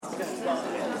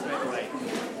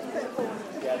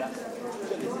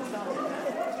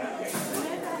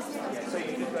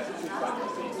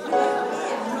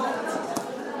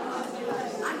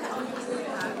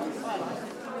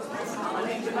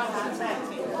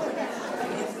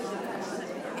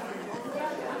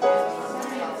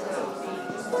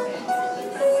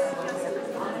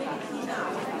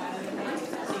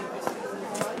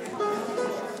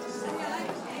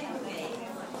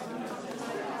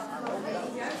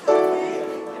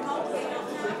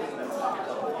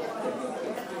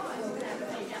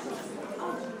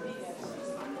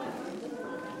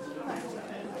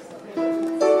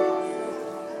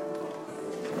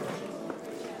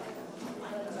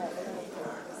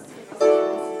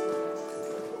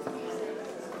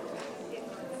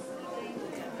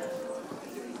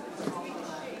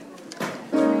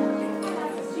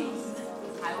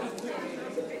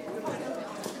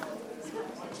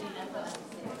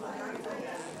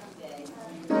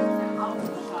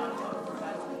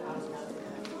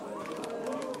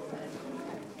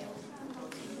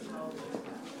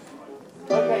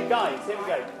Okay, guys, here we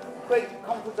go. Quick,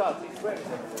 computatis, where is it?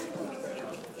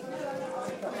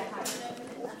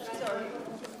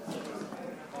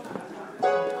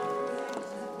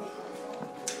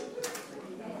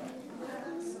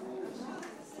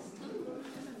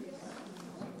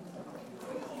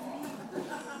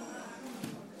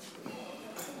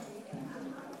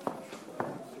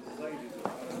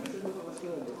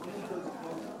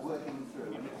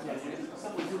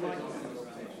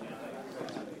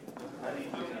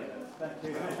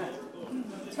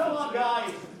 Come on,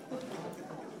 guys!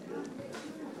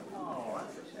 Oh,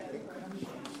 that's a shame.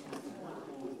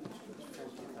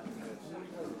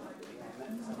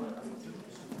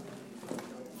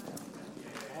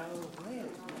 Oh,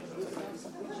 really?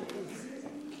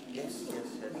 Yes.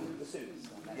 The suits?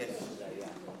 Yes.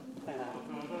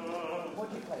 What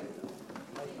do you play with them?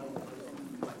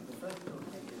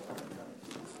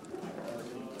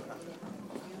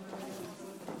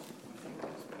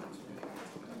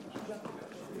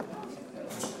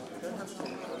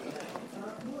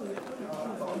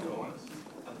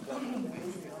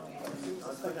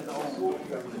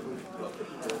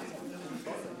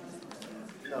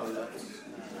 No,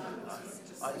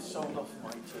 I sold off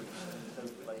my team.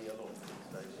 Don't play a lot these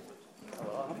days. Oh,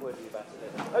 well, I'm worried about it.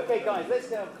 Okay, guys, let's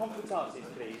go on computatis,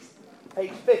 please.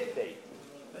 Page 50.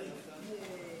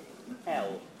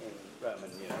 L in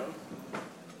Roman, you know.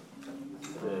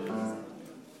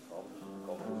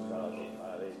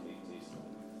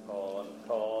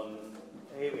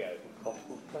 Here we go.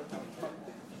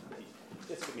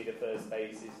 Just give me the first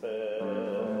bases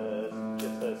first.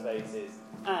 Just first bases.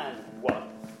 And one.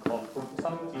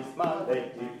 Computatis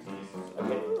maledutis.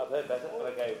 Okay, I've heard better.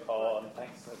 Okay, on.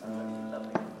 Thanks.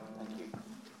 Lovely. Thank you.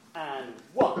 And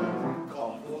one.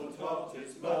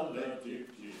 Computatis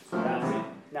maledutis. That's it.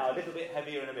 Now a little bit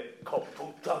heavier and a bit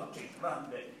computatis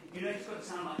maledutis. You know, it's got to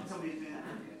sound like somebody's doing that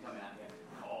coming out here.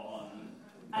 On.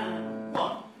 And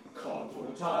one.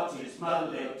 Computatis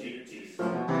maledutis.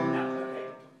 Now, okay.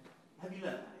 Have you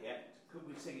learned that yet? Could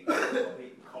we sing it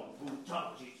properly?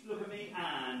 Computatis. Look at me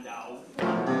and out.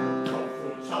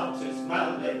 Computatis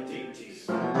maledutis.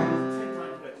 10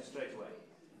 times better straight away.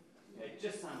 Okay, it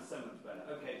just sounds so much better.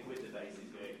 Okay, with the basses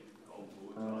going.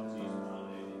 Computatis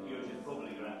maledutis. You're just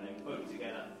bubbling around there, both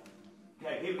together.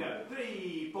 Okay, here we go.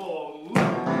 3, 4.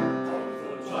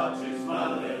 Computatis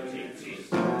maledutis.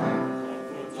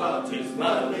 Computatis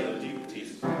maledutis.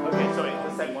 Okay, sorry,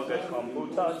 the second one goes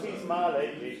computatis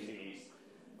maledutis.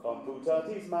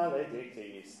 Computatis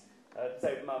maledutis. So,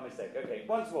 my mistake. Okay,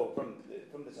 once more from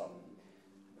the top.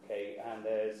 Okay, and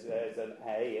there's an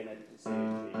A and a C.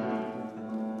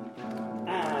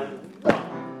 And one.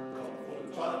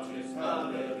 Computatis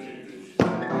maledutis.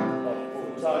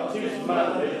 Computatis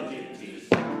maledutis.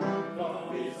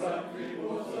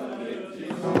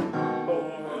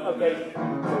 Okay.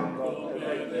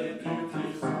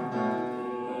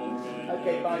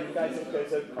 Okay, fine, guys, it goes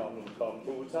so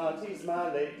computatis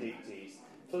maledutis.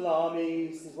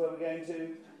 Flammis is where we're going to.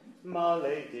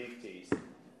 Maledictis.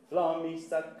 Flammis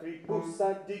sacribus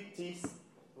addictis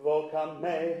vocam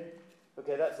me.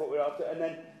 Okay, that's what we're after. And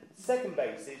then second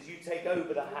base is you take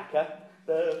over the hacker,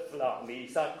 the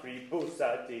flammis sacribus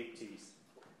addictis.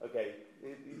 Okay,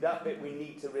 that bit we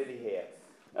need to really hear.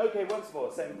 Okay, once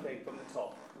more, same thing from the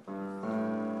top.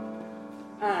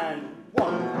 And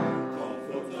one.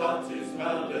 Computatis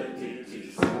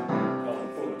maledutis.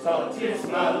 Computatis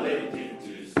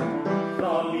maledutis.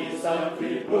 Flammis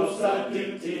sacribus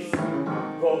addictis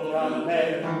vocam me.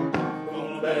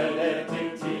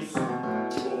 Benedictis.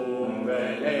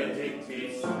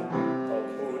 Benedictis.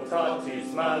 Computatis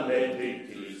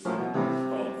maledictis,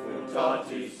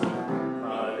 confutatis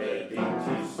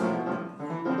maledictis.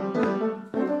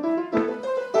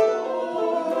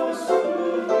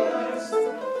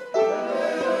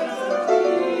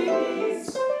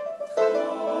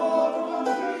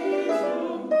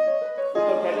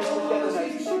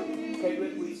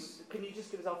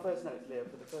 Our first notes, Leo,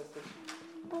 for the first thing.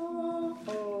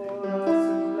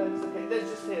 Okay, let's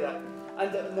just hear that.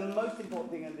 And the most important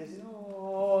thing in this is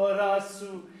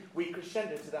we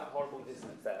crescendo to that horrible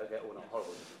dissonance there. Okay, or not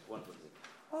horrible, wonderful.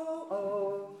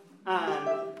 And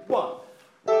one.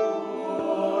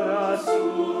 Ora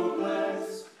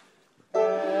suplex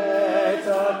et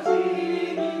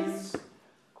acclinis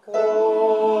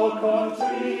quo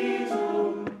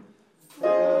contritum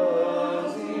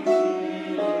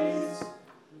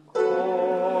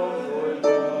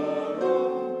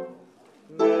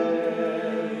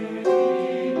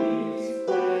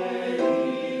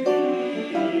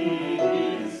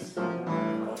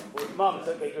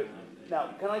okay, good. Now,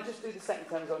 can I just do the second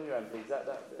tones on your own, please?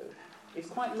 It's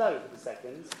quite low for the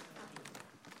seconds.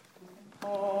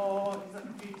 Oh, is that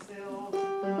the beat still?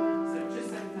 So just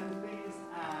second tones, please.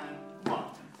 And one.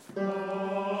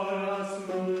 Ora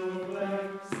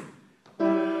suplex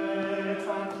et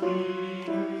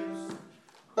acclinis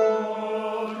quo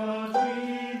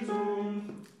contritum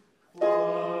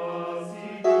quasi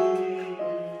divis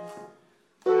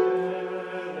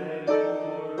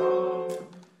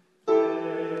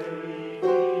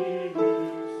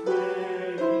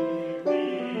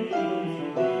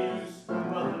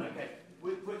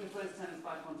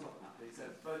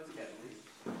both together, please.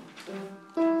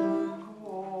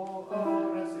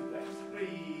 Ora suplex.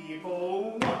 3,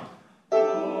 4, 1.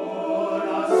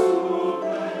 Ora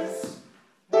suplex.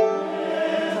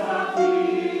 Et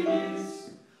acclinis.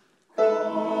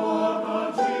 Quo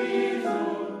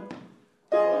contritum.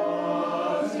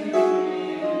 Quasi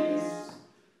divis.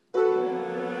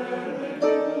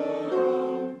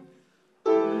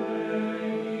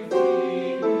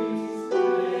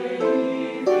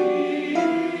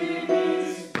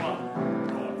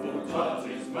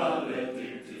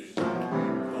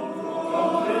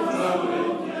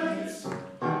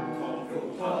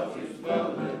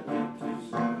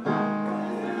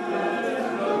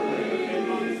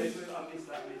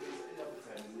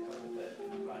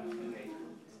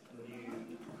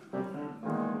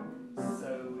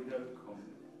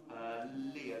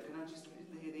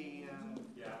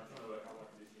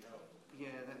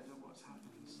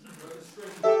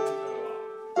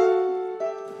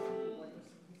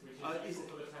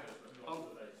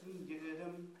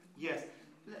 Yes,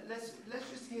 let's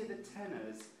just hear the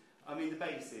tenors. I mean the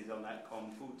basses on that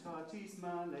confutatis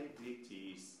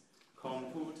maledictis,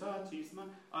 confutatis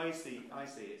I see.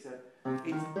 It's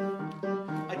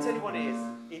I tell you what it is.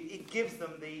 It gives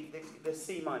them the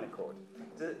C minor chord.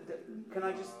 Can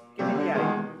I just give it the A?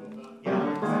 Yeah,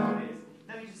 that's what it is.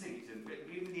 Let me just sing it to them.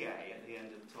 Give me the A at the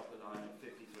end of the top of the line of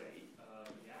 53.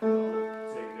 So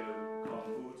you go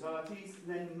confutatis,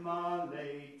 then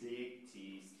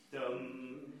maledictis,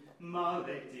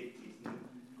 maledictis,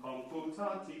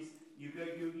 confutatis. You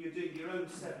do your own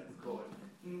seventh chord.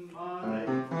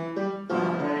 Maledictis,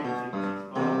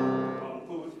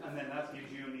 and then that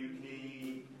gives you a new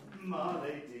key.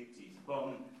 Maledictis,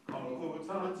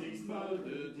 confutatis,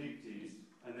 maledictis,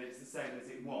 and it's the same as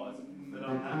it was, but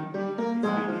on that it's been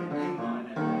in A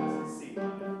minor and it's C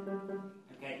minor.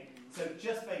 Okay, so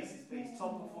just basses, please.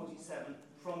 Top of 47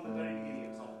 from the very beginning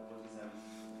of top of 47.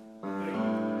 3,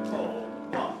 4,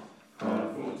 1.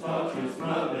 Confutatis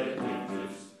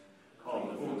maledictis,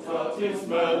 confutatis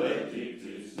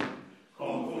maledictis,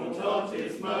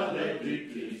 confutatis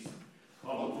maledictis,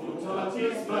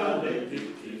 confutatis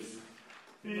maledictis,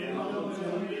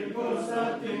 finalibus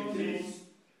addictis,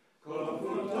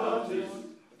 confutatis.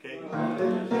 Okay. We're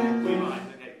right.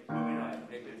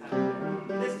 Okay, good.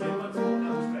 Let's do it once more.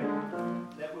 That was great.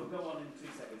 Then we'll go on in 2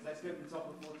 seconds. Let's go from the top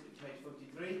of page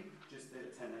 43. Just the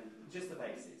tenor, just the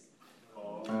basses.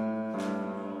 Confutatis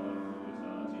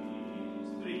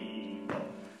 3, 4.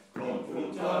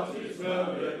 Confutatis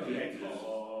maledictis.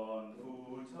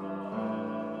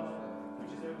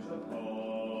 Which is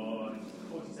on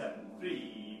 47.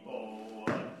 3, 4.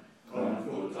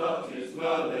 Confutatis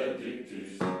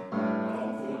maledictis.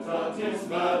 Confutatis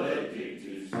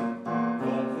maledictis.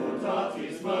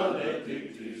 Confutatis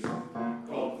maledictis.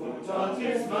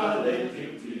 Confutatis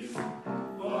maledictis.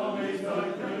 Quamis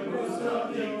dicebus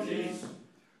addictis.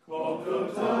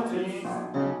 Confutatis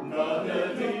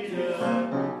maledictis.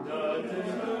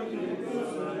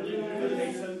 Okay,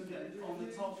 so on the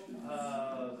top,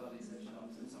 God, it's so sharp,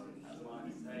 so sorry, that's my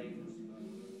mistake.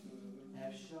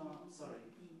 F sharp, sorry.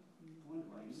 Wonder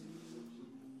why you sing this.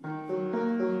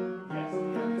 Yes,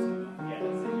 that's it, yeah.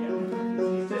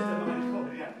 It's just a minor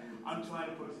chord, yeah. I'm trying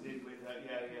to put it in with her, I'm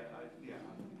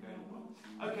going well.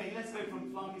 Okay, let's go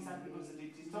from Flammy Sacrifice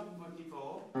Dictis, top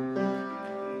 44.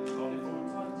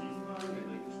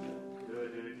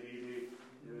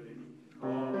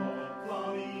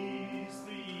 Flammies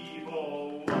 3,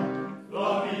 4, 1.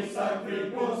 Flammis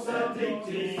sacribus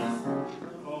addictis,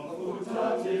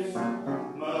 confutatis,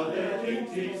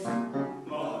 maledictis,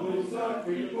 manus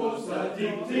sacribus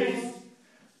addictis,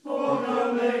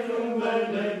 vocame cum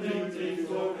benedictis,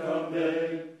 vocame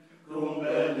cum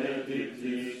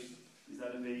benedictis. Is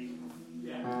that a B?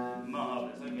 Yeah.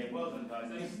 Marvellous. Okay, well done, guys.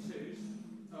 Next two.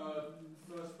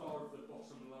 First bar of the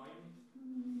bottom line.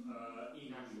 E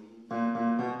natural.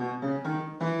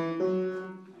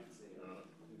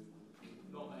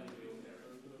 Not that anybody will care.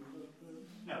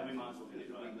 No, we might as well get it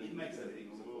right. It makes everything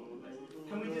all the more.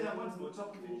 Can we do that once more?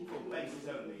 Top of 54, bases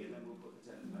only, and then we'll put the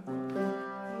tenors back.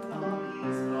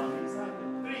 Flammies,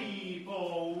 3,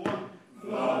 4, 1.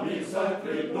 Flammis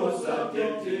sacribus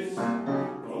addictis,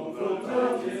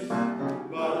 confutatis,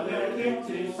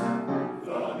 maledictis,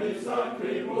 flammis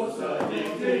sacribus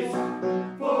addictis,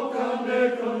 vocame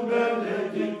cum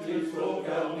benedictis,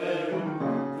 vocame cum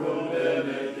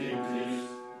benedictis.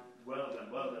 Well done.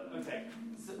 Okay,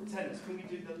 so tenors, can we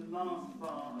do the last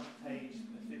bar of page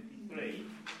 53?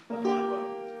 The high one.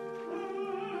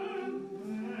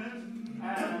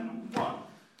 And 1.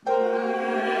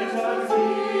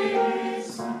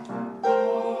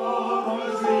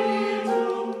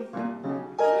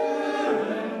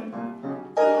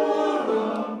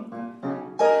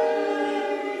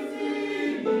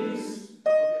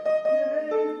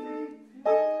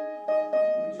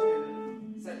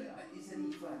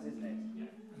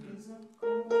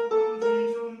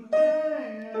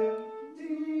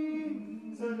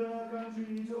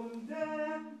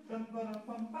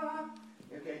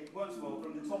 Okay, once more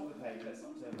from the top of the page, let's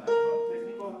not turn back.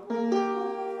 54.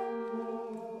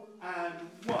 And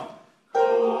 1.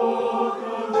 Well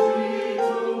done indeed,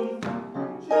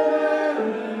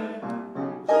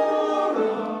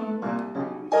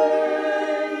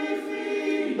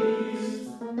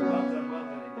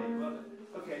 well done.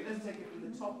 Okay, let's take it from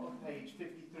the top of page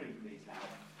 53, please, now.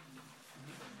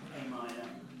 A minor.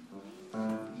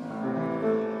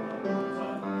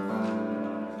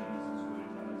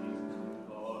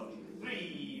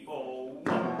 3, 4,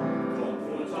 1.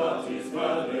 Confutatis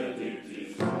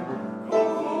maledictis,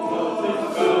 confutatis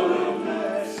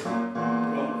maledictis,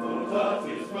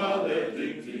 confutatis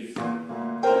maledictis, confutatis maledictis,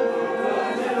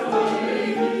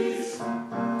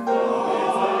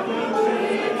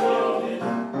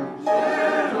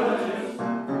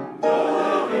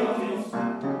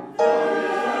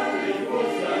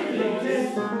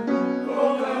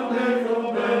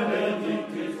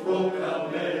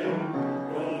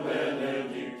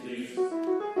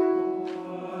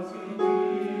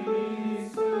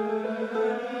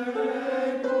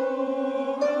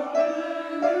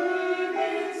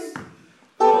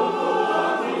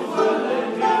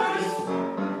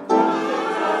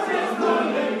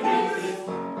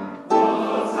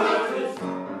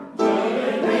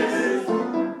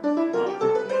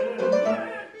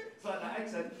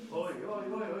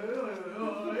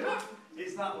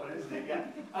 It's that one, isn't it? Yeah.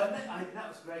 That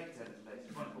was great, tennis bass.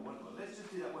 Wonderful. Let's just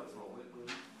do that once more. Let's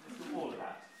do all of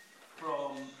that.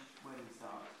 From where do we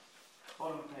start?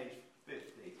 Bottom of page 50,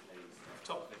 please.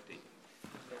 Top 50.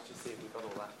 Let's just see if we've got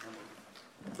all that.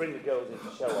 Bring the girls in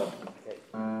to show off. Okay.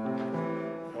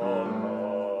 On,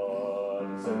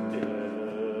 so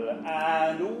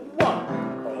and 1.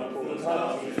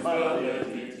 confutatis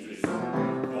maledictis,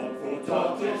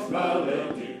 confutatis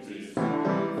maledictis,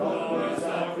 flammis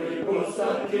sacribus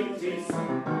addictis,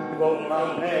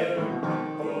 vocame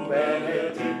cum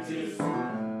benedictis,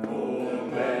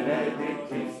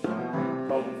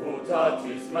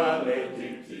 confutatis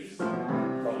maledictis,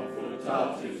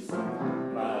 confutatis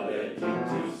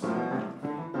maledictis.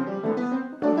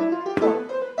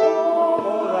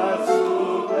 Ora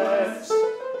suplex.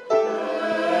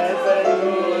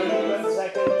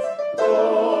 Seconds. O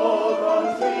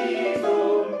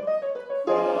contritum.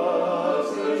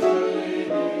 Positionis.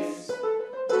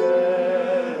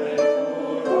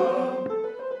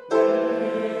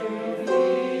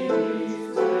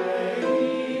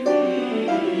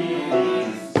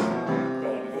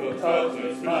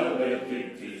 Confutatis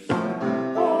maledictis,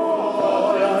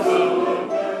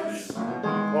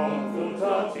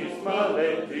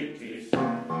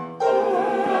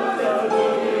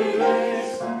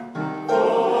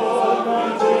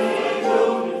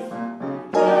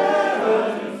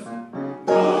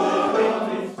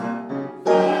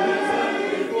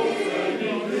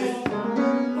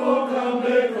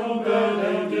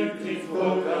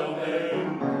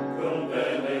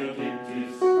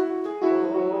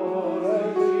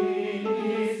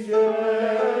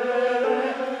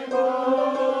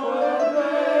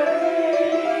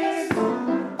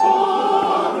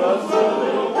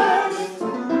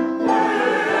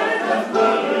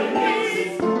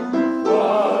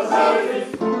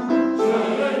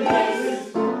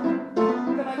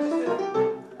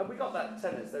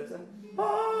 tenors, those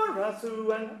Arasu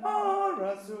and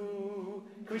Arasu.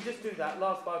 Can we just do that?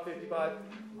 Last bar 55.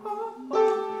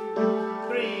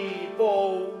 3,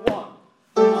 4, 1.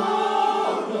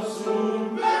 Arasu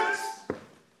bless.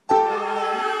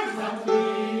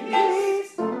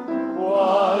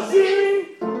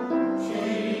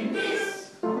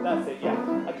 That's it,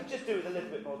 yeah. I could just do it a little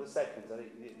bit more the seconds. I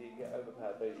think you get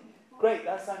overpowered. But great,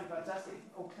 that sounded fantastic.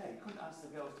 Okay, couldn't ask the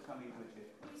girls to come in with you.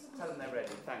 Tell them they're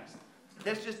ready, thanks.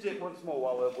 Let's just do it once more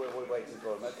while we're waiting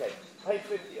for them. Okay, page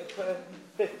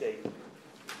 50.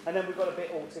 And then we've got a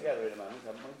bit all together in a moment,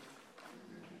 haven't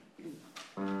we?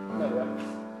 No, we haven't.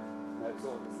 No, it's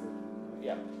all this.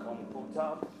 Yeah,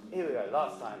 computa. Here we go,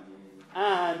 last time.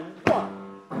 And 1.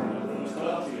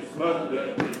 Confutatis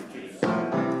maledictis,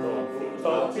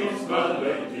 confutatis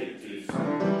maledictis,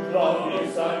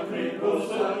 Lamis acribus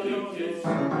addictis,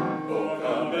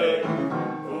 vocame,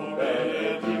 cum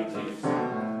benedictis,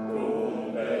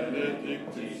 confutatis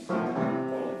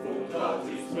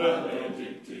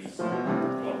maledictis,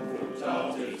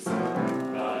 confutatis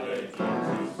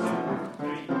maledictis.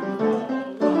 3, 4,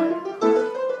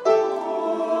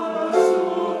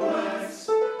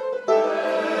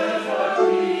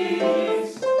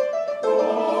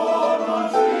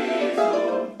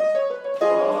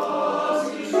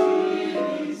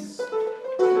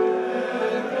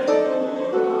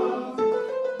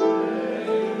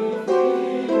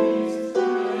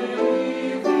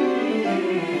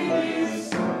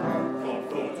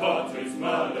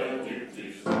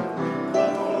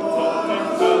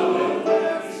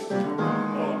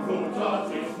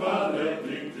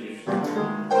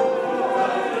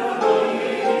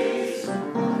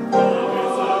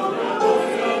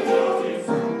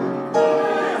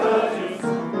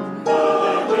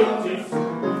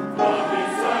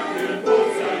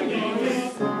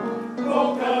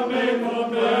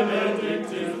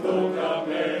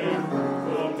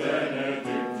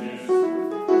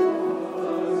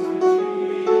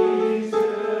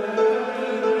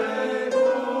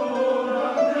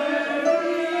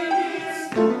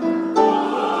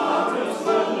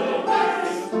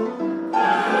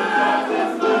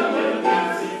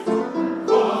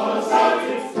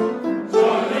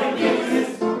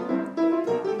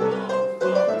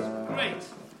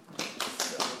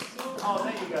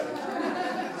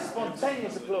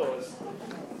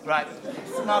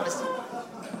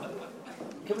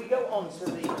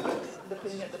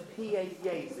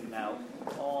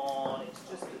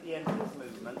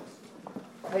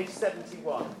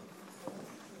 71.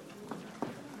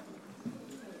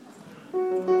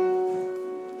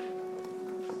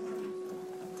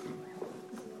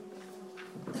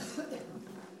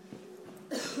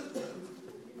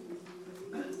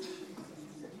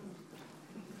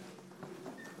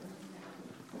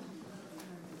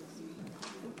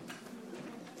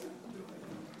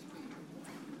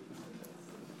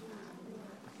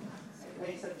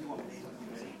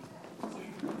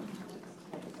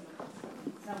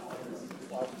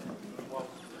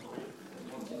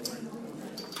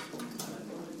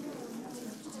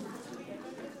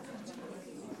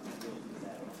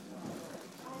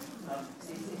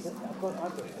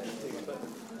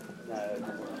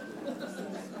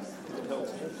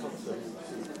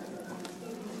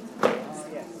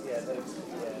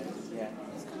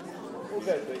 We'll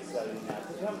go through it slowly now,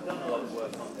 because we haven't done a lot of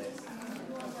work on this.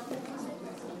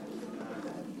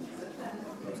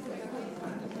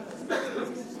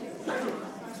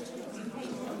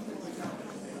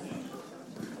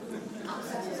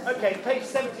 Okay, page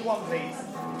 71, please.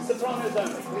 Sopranos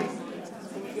only, please.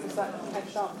 Can you give us that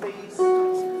F sharp, please?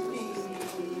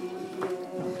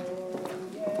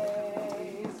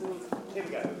 Here we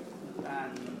go.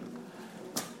 And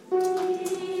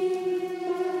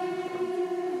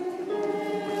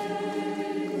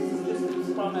just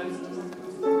sopranos.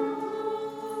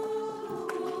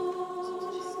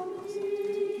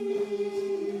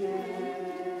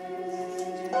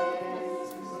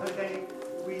 Okay,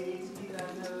 we need to keep that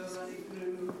note running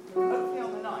through. Hopefully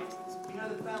on the night. You know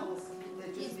the bells,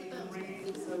 they're just even ringing,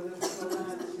 so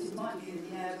it might be in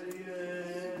the air, but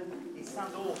it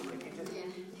sounds awful if you just,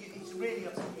 it's really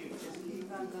up to you. Just keep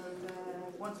that note there.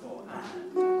 Once more.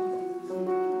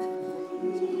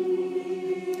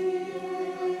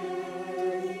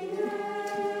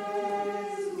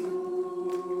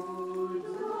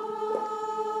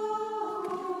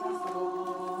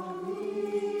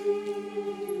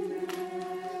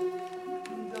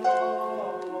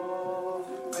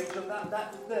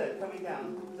 That third coming down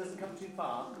doesn't come too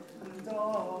far. Do,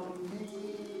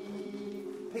 mi.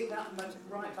 Pick that note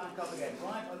right back up again.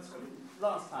 Right on the screen.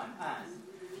 Last time. And.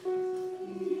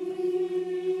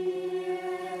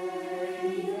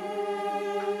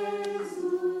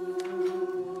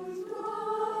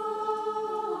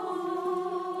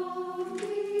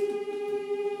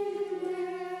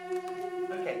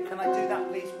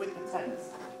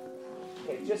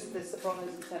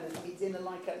 and tenors, it's in a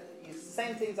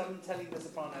same things I'm telling the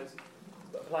sopranos,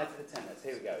 but apply to the tenors.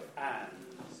 Here we go. And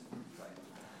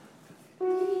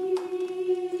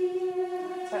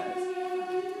tenors.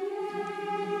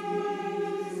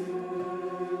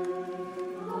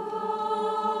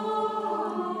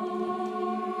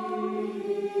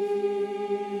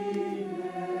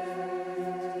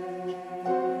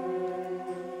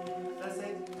 That's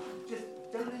it.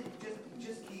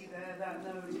 Just keep there. That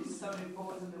note is so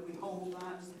important that we hold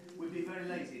that. We'd be very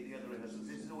lazy at the other rehearsals.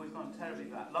 This has always gone terribly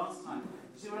bad. Last time,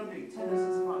 see what I'm doing? Tenors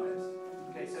and sopranos.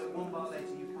 Okay, so one bar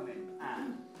later you come in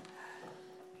and.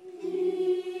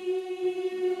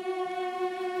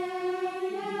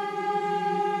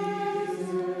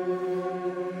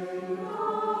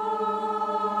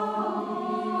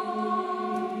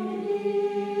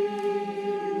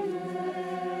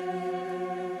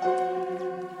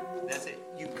 That's it.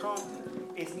 You can't.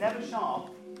 It's never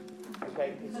sharp.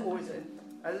 Okay, it's always.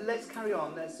 Let's carry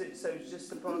on. So it's just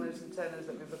sopranos and tenors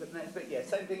that we look at next. But yeah,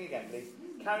 same thing again, please.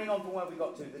 Carrying on from where we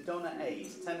got to, the Donna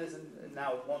A's, tenors and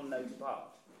now one note apart.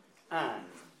 And.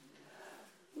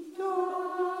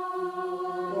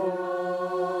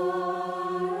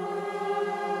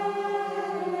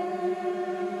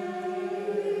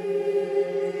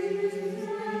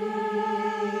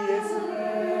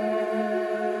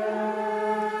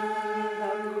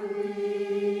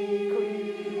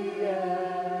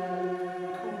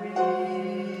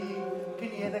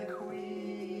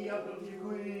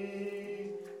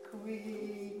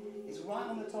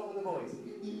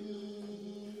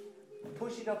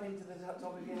 Push it up into the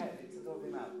top of your head, into the top of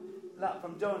your mouth. That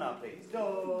from do now, please.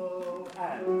 Do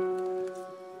and.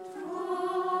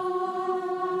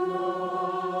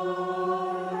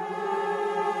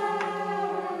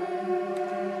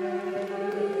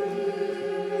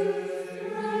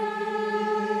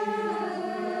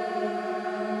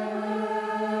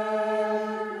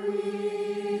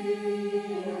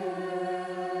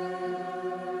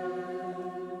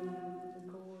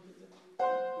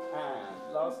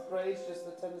 Last phrase, just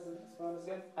the tenors and sopranos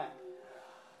again. And.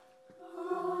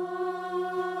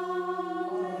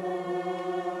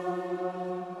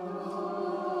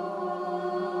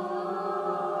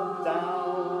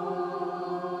 Down.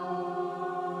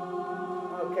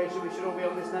 Okay, we should all be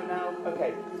on this note now.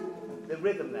 Okay, the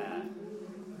rhythm there.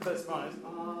 First sopranos.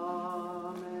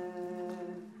 Amen.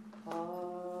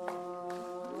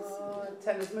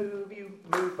 Tenors move, you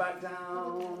move back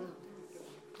down.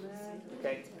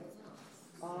 Okay.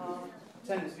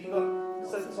 Tenors, have you got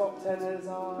so the top tenors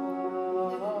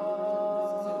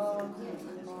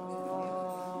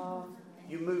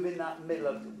you move in that middle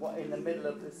of in the middle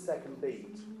of the second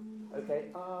beat.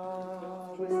 Okay.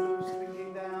 We're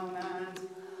swinging down and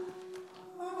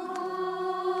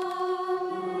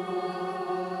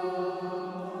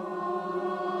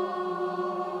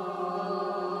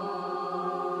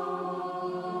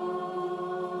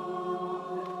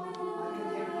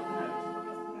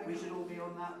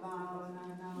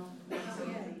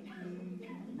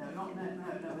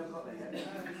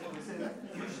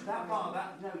that bar,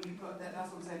 you've got that, that's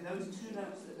what I'm saying, those two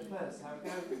notes at the first, how it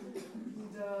goes,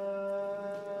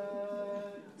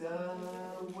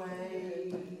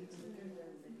 wait,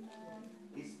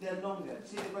 they're longer,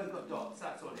 see they've both got dots,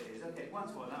 that's all it is, okay,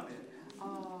 once more, now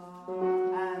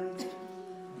and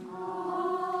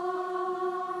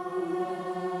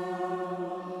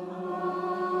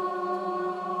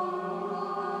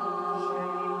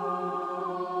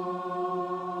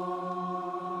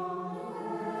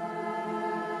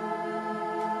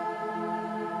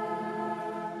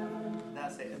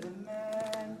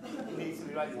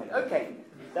okay,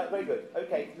 that's very good.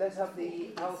 Okay, let's have the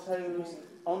altos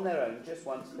on their own, just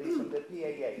once, please, from the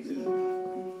PAAs.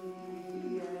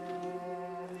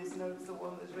 This note's the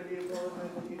one that's really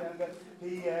important. You don't go,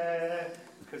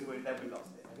 because then we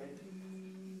lost it.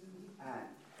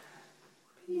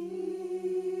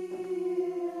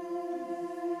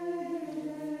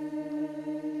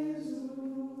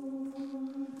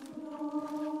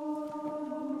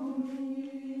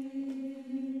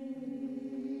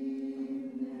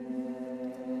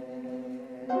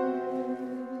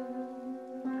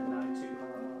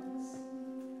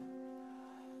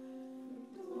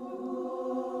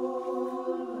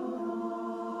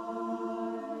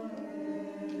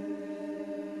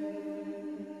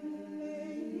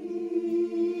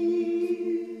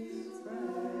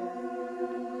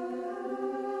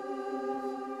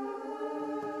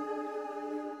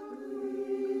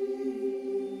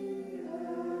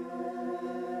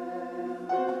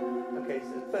 Okay,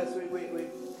 and first,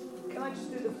 can I just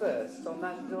do the first on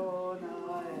that do,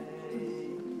 na,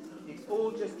 it's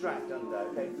all just dragged under,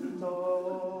 okay?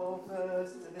 Do,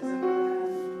 first. There's a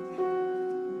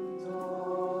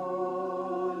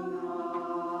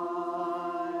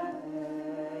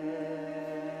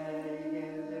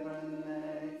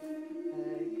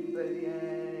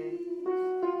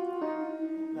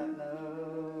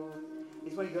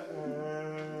it's when you go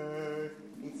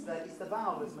it's the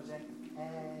vowel as much as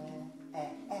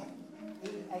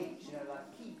even H, you know,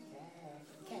 like keep,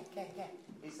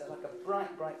 it's like a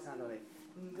bright sound on it.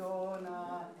 Do,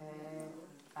 na,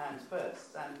 and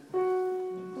first, and do,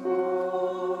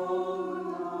 na,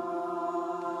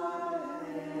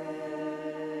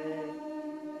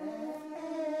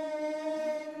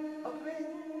 up a bit.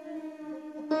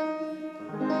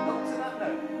 Up to that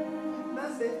note.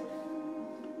 That's it.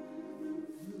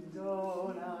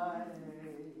 Do, na,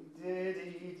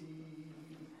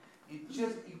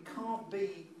 you can't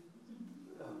be.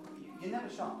 You're never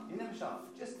sharp.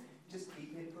 Just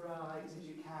keep it bright as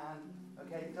you can.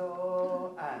 Okay, do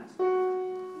and do,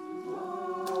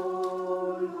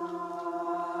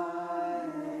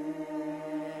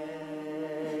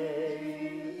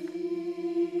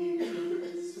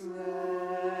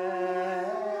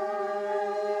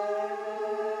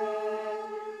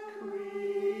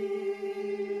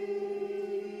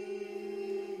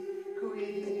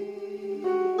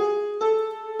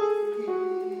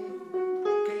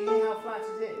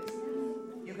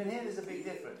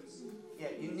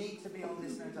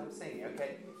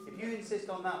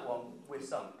 on that one, we're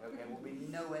sunk, okay? We'll be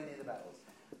nowhere near the bells.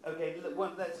 Okay,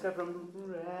 let's go from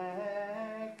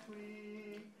Requiem,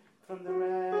 from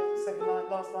the second line,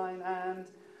 last line, and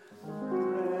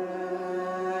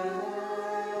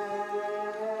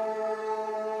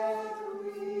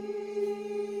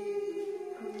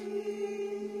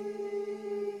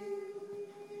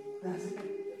that's it.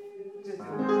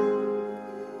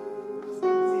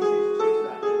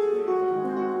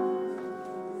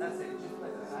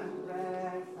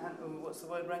 What's the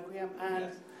word, Requiem?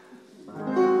 And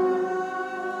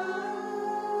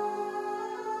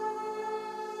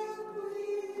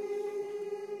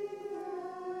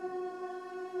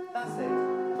that's it.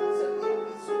 So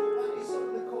it's sort of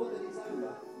the chord that it's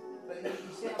over. But you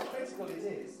see how critical it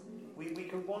is. We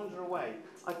can wander away.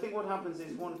 I think what happens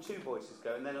is 1 or 2 voices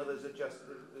go, and then others are just,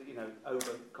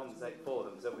 overcompensate for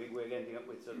them. So we're ending up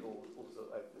with sort of all sort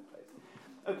of over the place.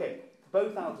 Okay.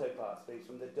 Both alto parts, please,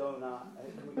 from the do, na,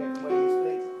 can we get from where you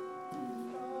split? Do,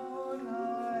 na,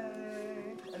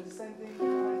 and the same thing,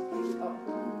 push up,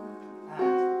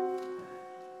 and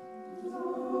do, na,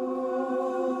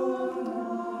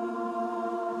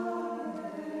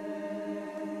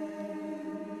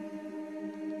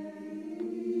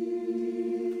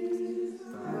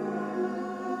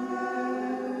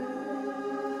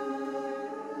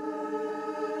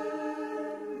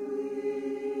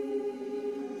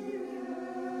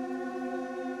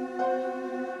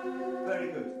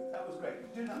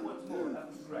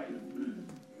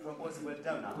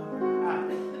 donut.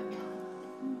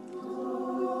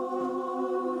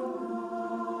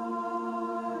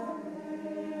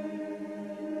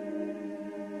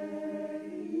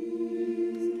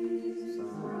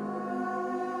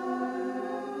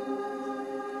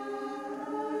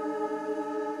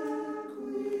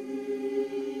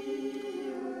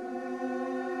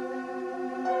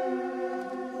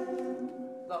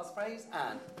 Last phrase,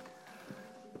 and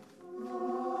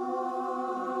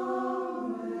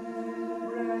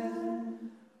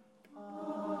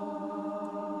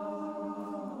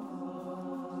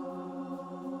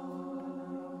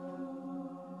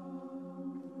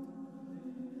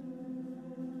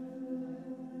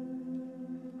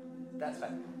that's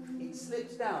right. It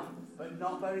slips down, but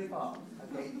not very far.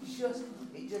 Okay,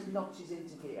 it just notches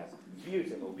into gear.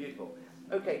 Beautiful, beautiful.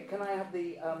 Okay, can I have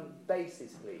the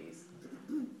basses, please,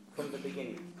 from the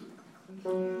beginning?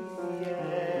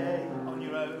 Yeah, on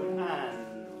your own hand.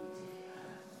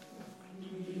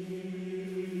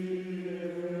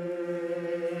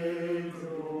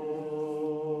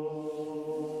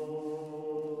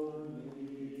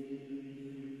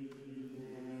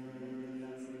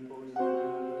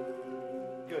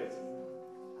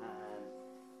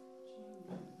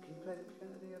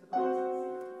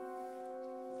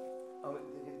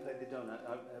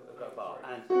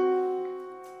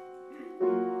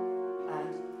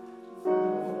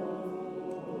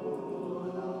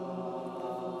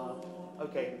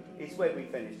 Okay, it's where we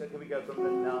finished. So can we go from the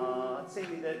na,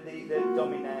 sing the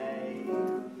domine,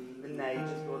 the nay,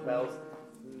 just for the bells,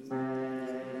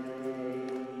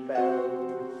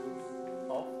 bells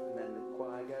off, and then the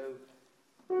choir go.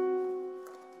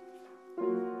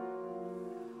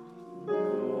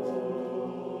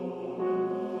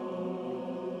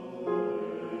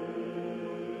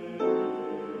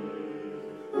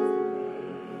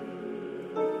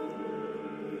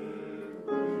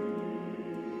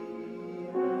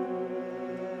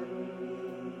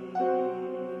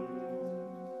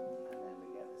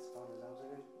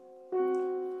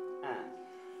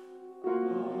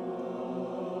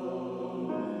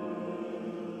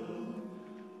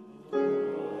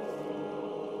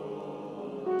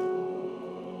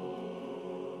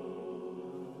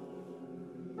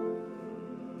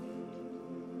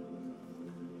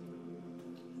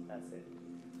 That's it.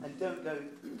 And don't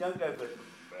go for it.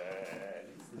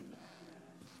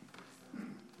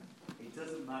 It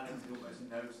doesn't matter, it's almost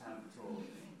no sound at all.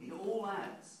 It all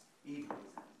adds equals.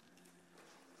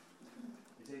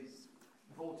 It takes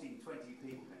 14, 20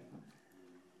 people going.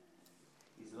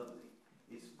 It's lovely.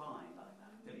 It's fine like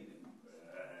that.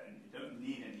 You don't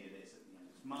need any of this at the end.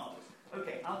 It's marvellous.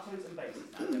 Okay, altos and basses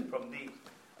now then from the,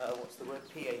 what's the word?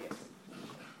 PAS.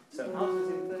 So altos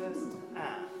in first,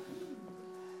 and.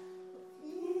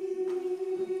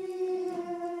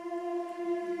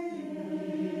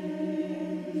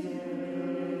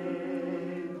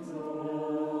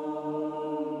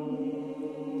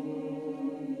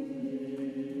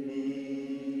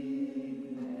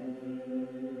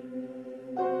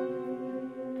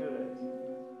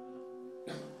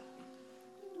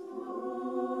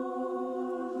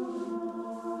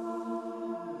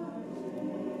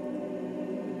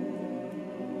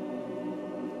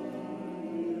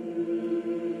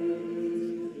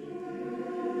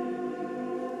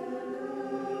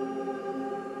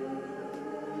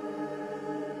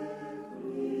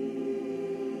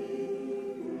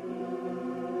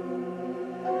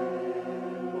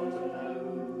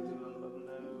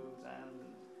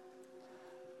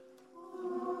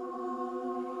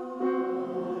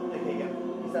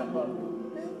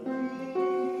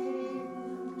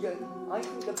 I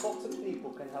think the bottom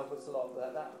people can help us a lot.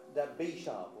 That B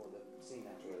sharp or the C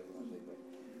natural,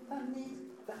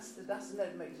 that's the note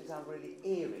that makes it sound really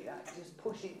eerie. That just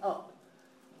pushing up.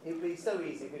 It would be so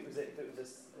easy if it was a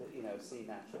C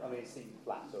natural. I mean a C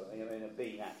flat or a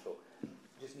B natural.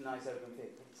 Just a nice open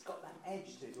fifth. It's got that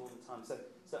edge to it all the time.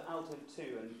 So alto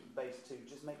 2 and bass 2.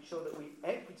 Just make sure that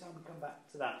every time we come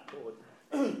back to that chord,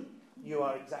 you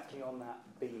are exactly on that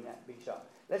B sharp.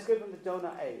 Let's go from the do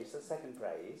not A, it's the second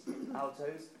phrase.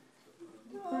 Altos.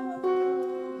 That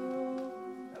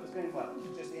was going well.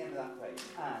 Just the end of that phrase.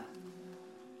 And.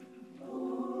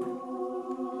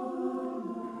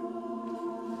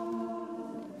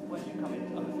 When you come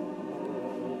into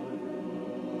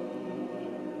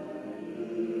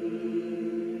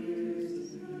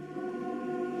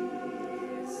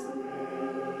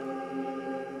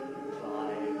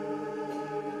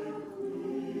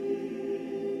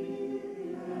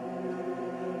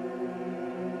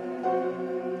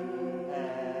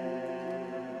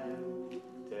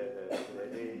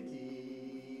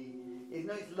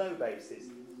low basses,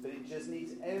 but it just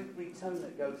needs every tone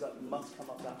that goes up must come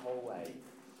up that whole way.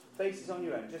 Basses on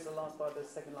your own, just the last part of the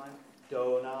second line.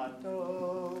 Do, not,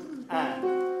 do,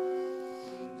 and.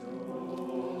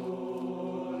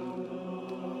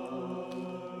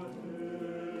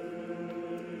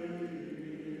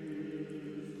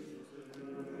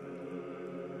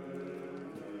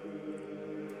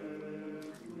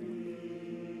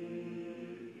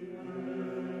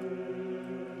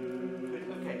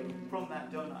 From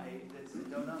that do not, there's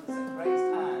do not, the second phrase,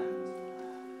 and.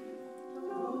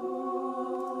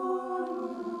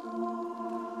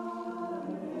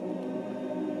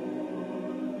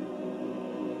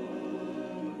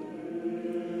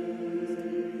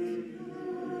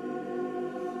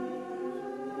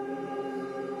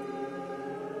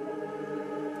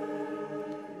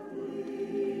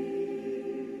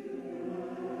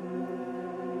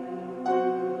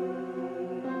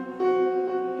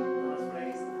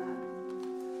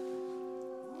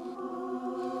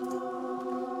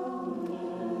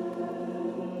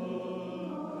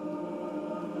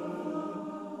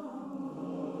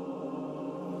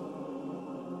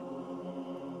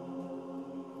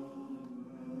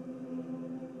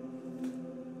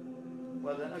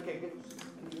 Well done. Okay, good.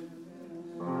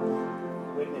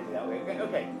 We're nearly that way.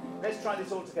 Okay, let's try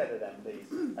this all together then,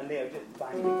 please. And Leo, just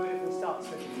bang. If we start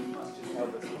switching, you must just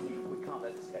help us. We can't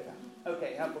let this go down.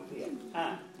 Okay, help from Leo.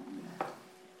 And.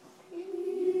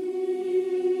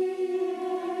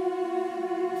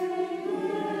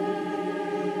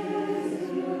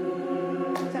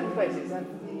 Ten places, and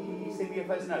you sing your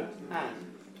first note. And.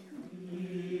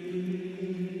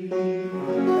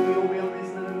 Can we all be on this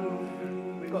note?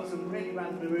 Got some really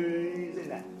random in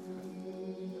there.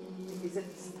 It's a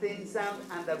thin sound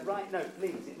and the right note,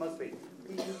 please. It must be.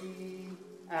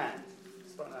 And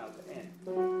spot out in.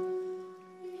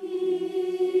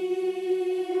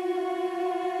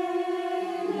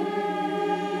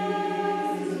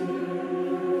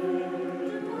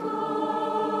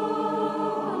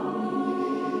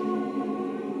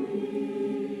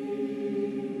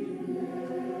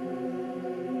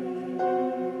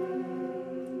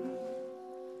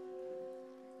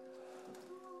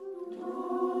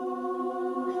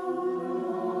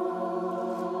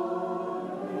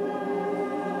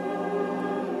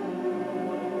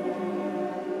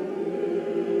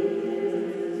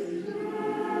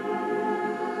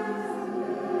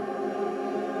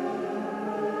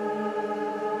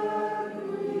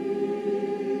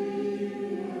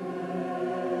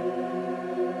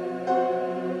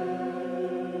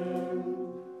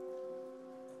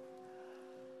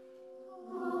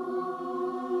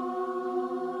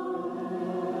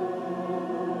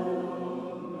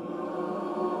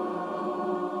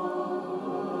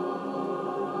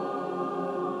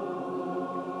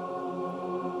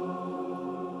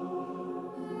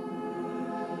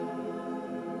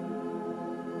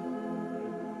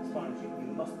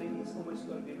 must be, it's almost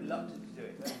got to be reluctant to do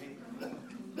it. It's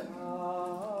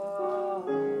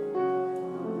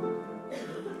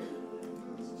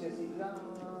just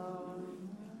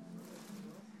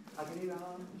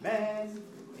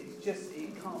it's just,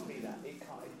 it can't be that. It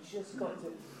can't. It's just got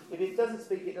to. If it doesn't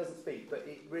speak, it doesn't speak. But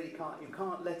it really can't. You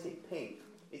can't let it ping.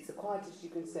 It's the quietest you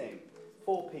can sing.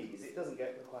 4 P's. It doesn't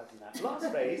get quieter than that. Last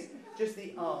phrase, just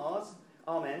the R's,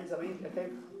 amens. I mean,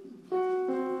 okay.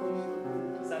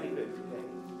 Sounding good. Okay.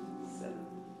 7.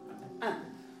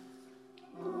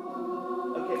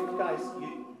 Okay, guys.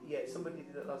 Somebody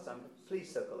did that last time.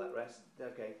 Please circle that rest.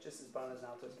 Okay, just as Baron and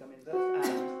altos come in first.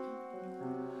 And.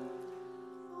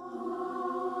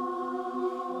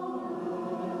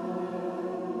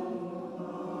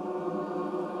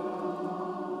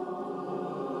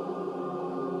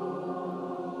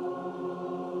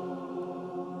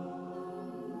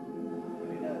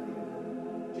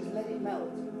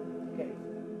 Melt. Okay.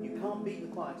 You can't beat the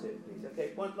quieter, please. Okay.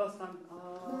 One last time.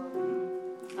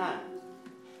 And.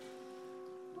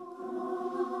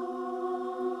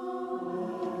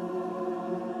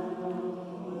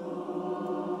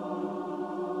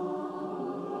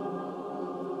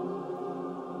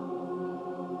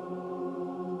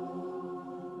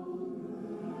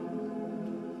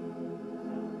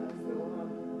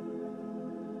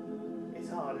 It's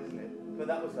hard, isn't it? But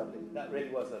that was lovely. That really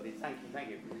was lovely. Thank you.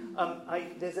 I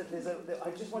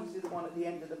just wanted to do the one at the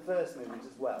end of the first movement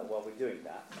as well while we're doing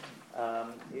that.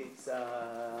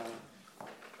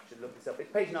 Should look this up.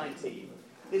 It's page 19.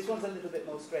 This one's a little bit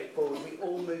more straightforward. We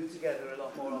all move together a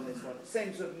lot more on this one.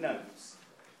 Same sort of notes,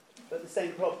 but the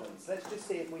same problems. Let's just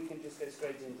see if we can just go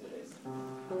straight into this.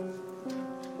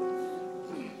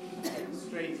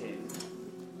 Straight in.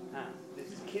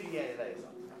 This is Kyrie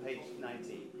eleison, page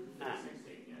 19.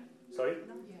 Sorry?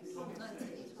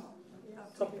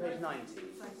 Top of page 19.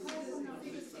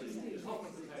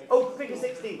 Oh, figure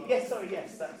 16. Yes, sorry,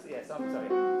 yes. I'm sorry.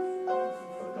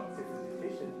 Forgot figure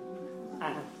division.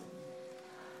 And.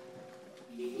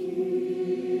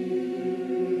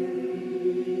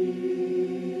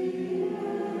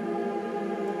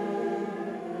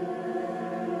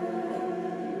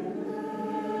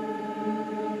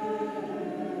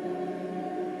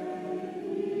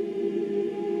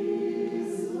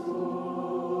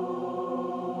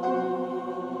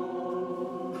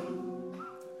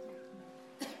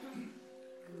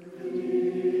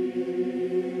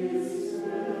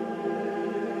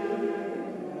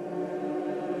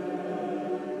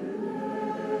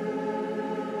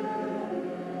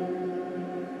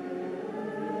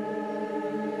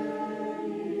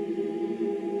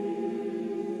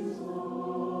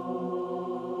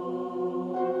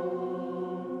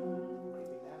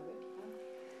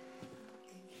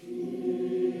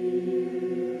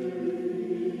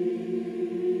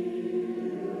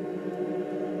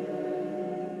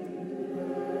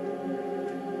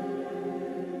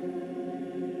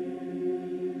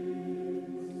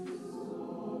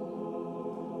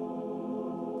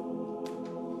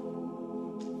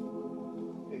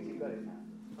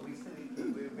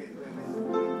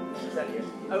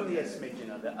 Only a smidgen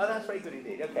under. Oh, that's very good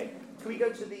indeed. Okay. Can we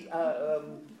go to the... how are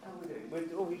we doing? We're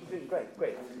doing great.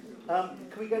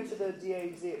 Can we go to the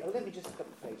DAZ... Oh, let me just look up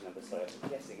the page number. Sorry, I'm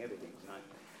guessing everything tonight.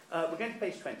 We're going to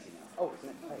page 20 now. Oh, it's the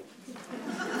next page.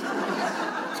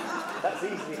 That's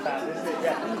easily found, isn't it?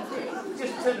 Yeah.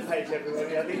 Just turn the page,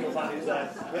 everybody. I think you'll find it's there.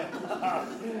 Yeah.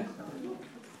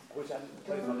 Which I haven't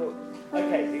closed my book.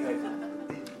 Okay, here goes.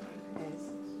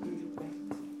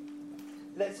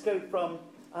 Let's go from...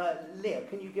 Leo,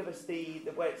 can you give us the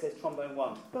where it says trombone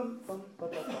 1?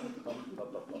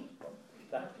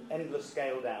 That endless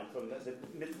scale down from the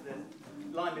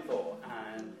line before.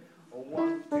 And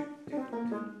 1, 2, 2,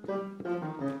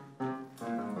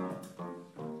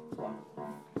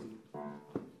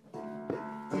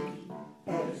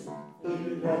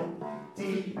 1.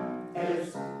 D,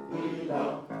 S, La,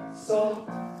 Sol,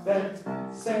 Vet,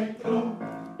 Secum,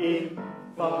 In,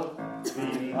 Fa,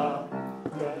 Via.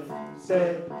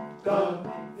 Se, Don,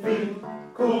 Fin,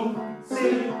 Cum,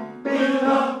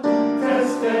 Sibilla,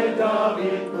 Teste,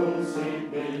 David, Cum,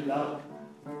 Sibilla.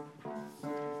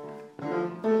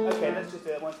 Okay, let's just do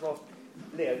it once more.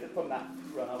 Leo, from that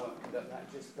run, I won't conduct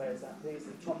that. Just play us that, please.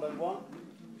 The trombone 1.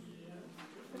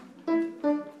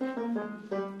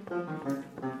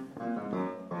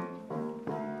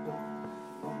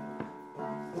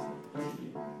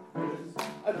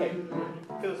 Okay,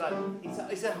 feels like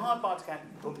it's a hard bar to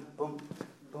count. Boom, boom,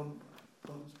 boom,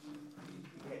 boom.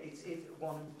 Yeah, it's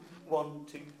 1,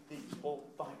 2, 3, 4,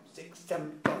 5, 6,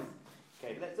 7, 8.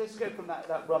 Okay, let's go from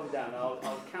that run down.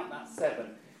 I'll count that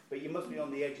 7, but you must be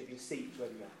on the edge of your seat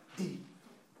ready to go. D,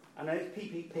 I know it's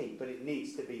PPP, but it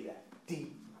needs to be there.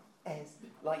 D, S,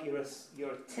 like you're a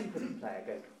timpani player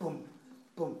going boom,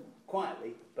 boom,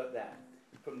 quietly, but there,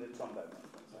 from the trombone.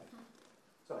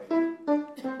 Sorry. 1,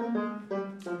 2,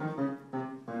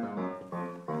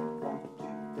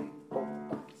 3, 4,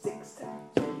 5, 6, 7.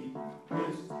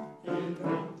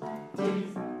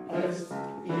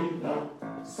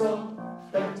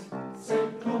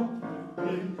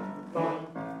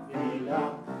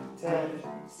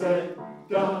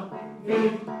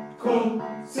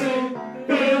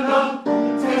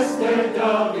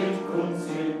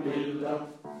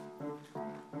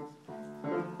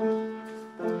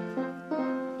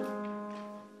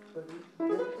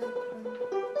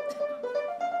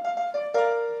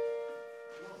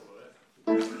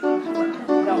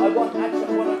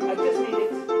 I just need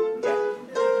it. Yeah,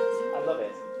 I love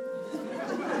it.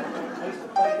 I used to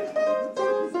play this.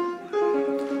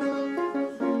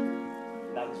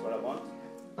 That's what I want.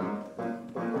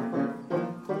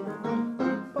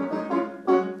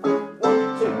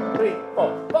 1, 2, 3,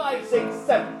 4, 5, 6,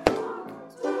 7.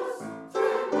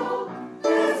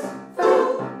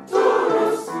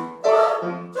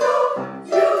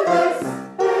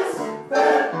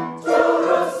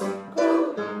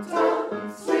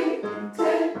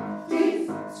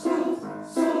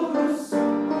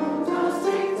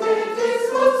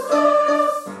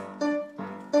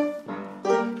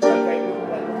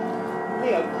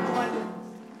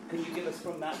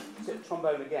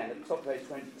 Trombone again at the top of page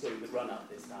 22, the run up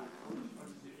this time.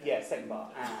 Yeah, second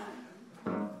bar.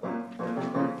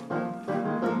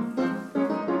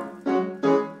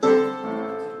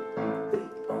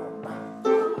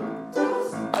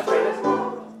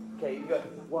 Okay, you go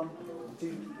 1,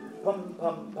 2, pum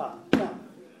pum pum. Now,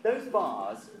 those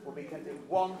bars will be kind of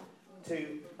 1,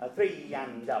 2, 3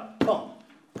 and up, pum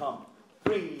pum,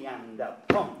 3 and up,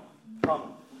 pum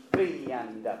pum, 3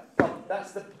 and up, pum.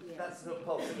 That's the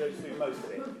pulse that goes through most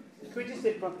of it. Can we just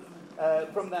hit from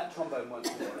that trombone once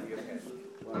more? Are you okay?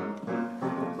 1,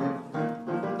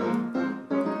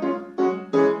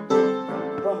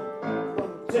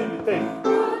 2, 3.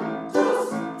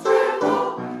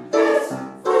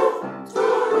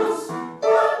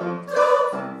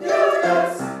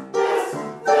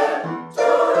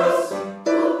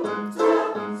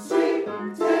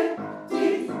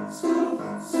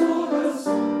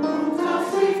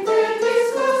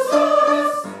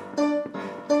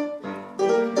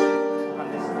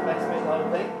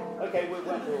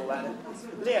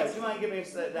 Leo, do you mind giving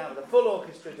us down with the full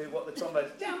orchestra do what the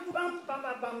trombones bum bum bum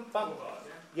bum bum.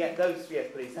 Yeah, those,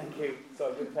 yes please, thank you.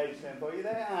 So good page turn for you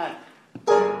there. And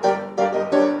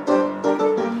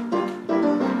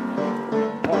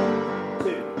 1, 2,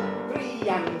 3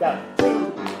 and up.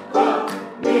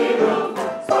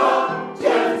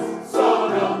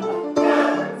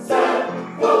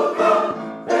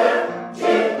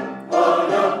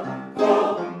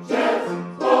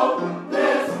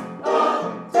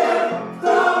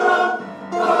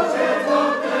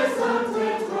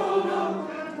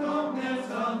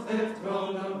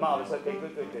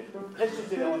 Okay, good. Let's just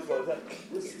do that once more.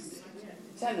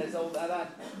 Tenors, all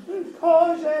that.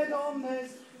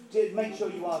 Just make sure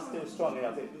you are still strong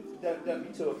enough. Don't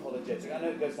be too apologetic. I know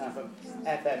it goes down from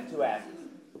FF to F.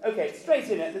 Okay, straight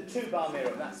in at the 2-bar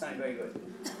mirror. That sounds very good.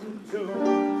 2,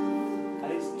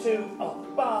 and it's 2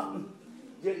 up, bar.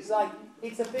 It's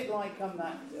a bit like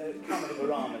that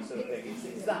Kamalavarama sort of thing.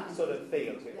 It's that sort of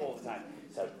feel to it all the time.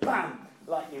 So bam,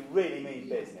 like you really mean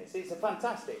business. It's a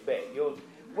fantastic bit.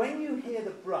 When you hear the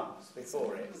brass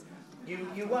before it,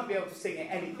 you won't be able to sing it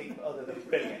anything other than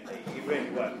brilliantly. You really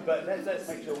won't. But let's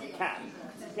make sure we can.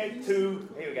 Okay, 2.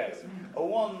 Here we go.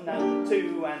 1 and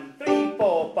 2 and 3,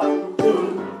 4, 5.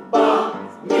 2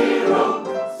 bar mirror,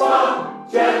 fa,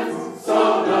 jazz,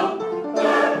 solo,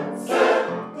 re, se,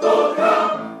 do, ra,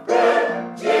 re,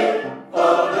 ji,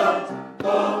 ora,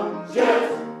 do, jazz,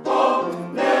 o,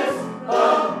 nes, a,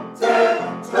 te,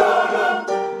 trono.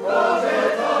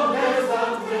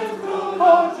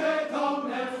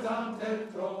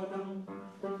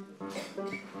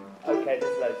 Okay,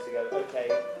 there's loads to go. Okay,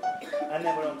 and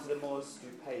then we're on to the more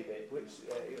stupé bit, which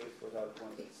was what I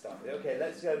wanted to start with. Okay,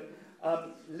 let's go.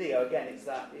 Leo, again, it's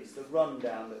the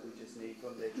rundown that we just need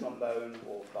from the trombone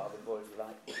or father voice, if you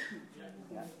like.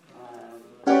 Yeah.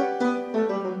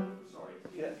 Sorry.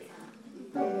 Yeah.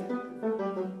 2,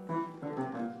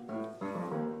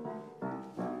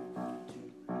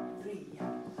 3,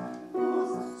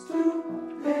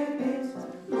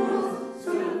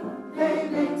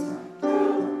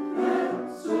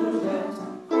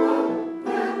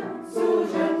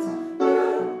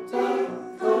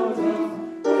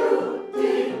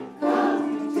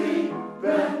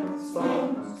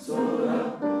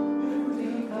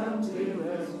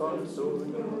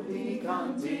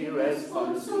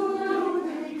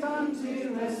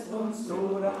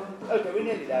 Okay, we're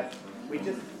nearly there. We've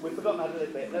forgotten that a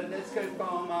little bit. Let's go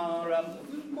from our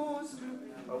more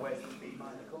stupid. Oh, where's the B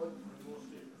minor chord?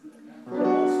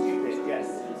 More stupid, yes.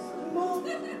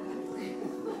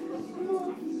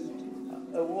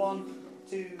 One,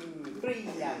 two, three,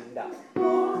 and up.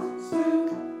 More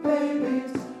stupid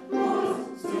babies, more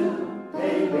stupid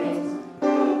babies.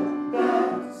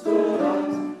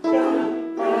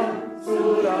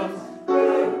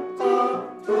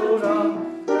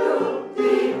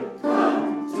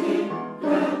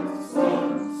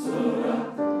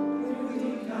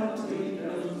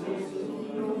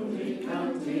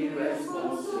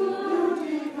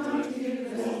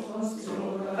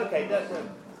 Okay, that's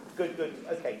good.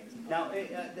 Okay, now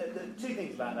the two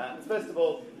things about that. First of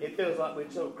all, it feels like we're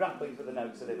sort of grappling for the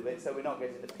notes a little bit, so we're not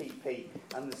getting the PP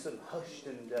and the sort of hushed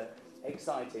and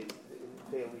excited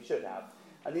feel we should have.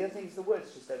 And the other thing is the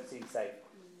words just don't seem safe.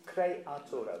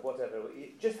 Creatura, whatever.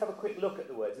 You just have a quick look at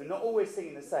the words. We're not always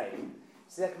singing the same.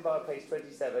 Second bar, page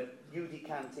 27,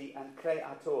 Judicanti and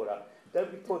Creatura.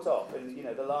 Don't be put off. And,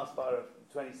 the last bar of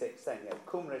 26 saying,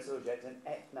 cum resurget and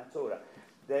et natura.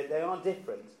 They are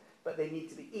different, but they need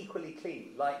to be equally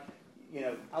clean. Like,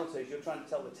 altos, you're trying to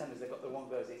tell the tenors they've got the wrong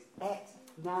verse. It's et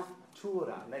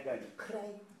natura. And they're going,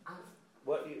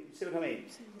 What you see what I mean?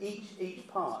 Each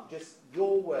part, just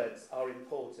your words are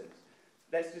important.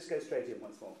 Let's just go straight in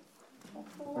once more.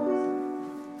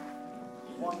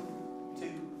 1,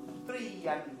 2, 3,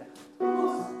 and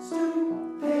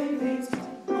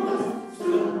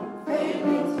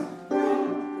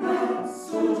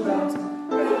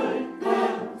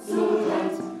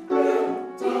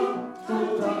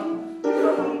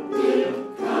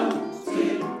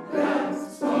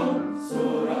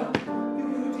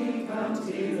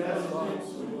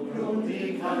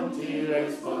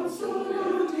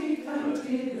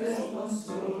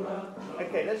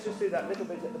okay, let's just do that little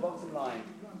bit at the bottom line.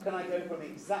 Can I go from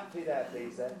exactly there,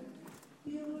 please?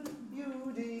 You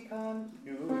can.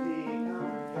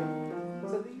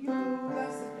 So the you,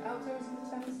 that's the altos and the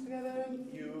tenors together, and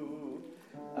you.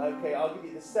 Okay, I'll give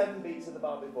you the 7 beats of the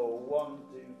bar before. 1,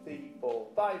 2, 3, 4,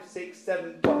 5, 6,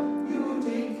 7, 1.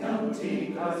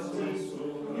 Judicanti,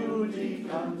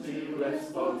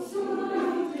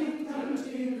 responsura.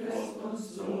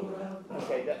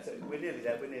 Okay, that's it. We're nearly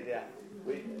there.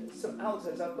 So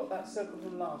altos, I've got that circle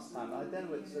from last time. I don't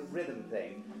know it's a rhythm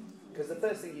thing. Because the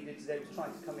first thing you did today was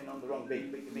trying to come in on the wrong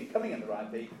beat, but you've been coming in the right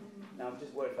beat. Now I'm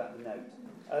just worried about the note.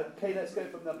 Okay, let's go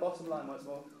from the bottom line once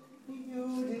more.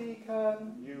 You.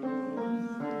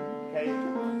 Okay,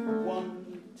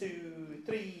 1, 2,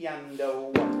 3, and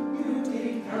 1.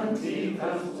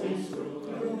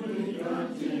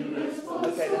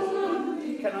 Okay,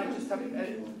 can I just have it?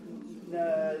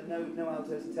 No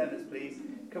altos and tenors, please.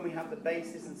 Can we have the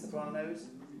basses and sopranos?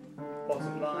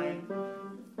 Bottom line.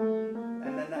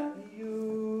 And then that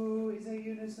you is a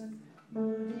unison.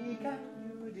 You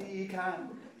can.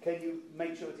 Can you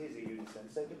make sure it is a unison?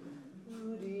 So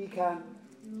you can.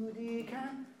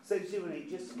 So see what I mean?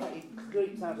 Just it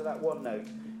scrapes out of that one note.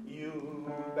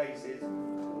 You basses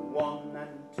 1 and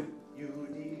 2.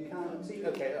 You can. See?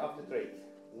 Okay, after 3.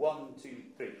 1, 2,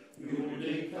 3.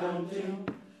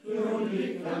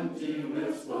 Judicanti,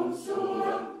 responsura.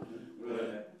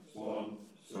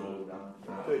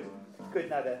 Good.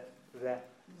 Now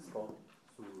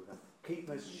responsura. Keep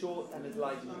them as short and as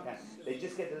light as you can. They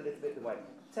just get a little bit in the way.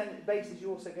 Basses, you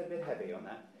also get a bit heavy on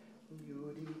that.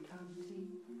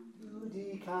 Judicanti.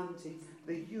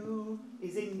 The U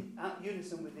is in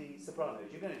unison with the sopranos.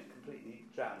 You're going to completely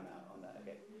drown out on that.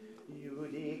 Okay.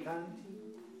 Judicanti.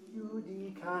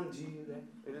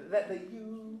 Let the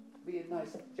U be a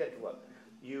nice gentle one.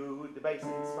 You, the bass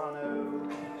and soprano.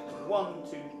 1,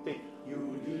 2, 3.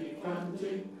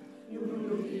 Judicanti.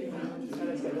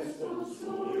 Let's go.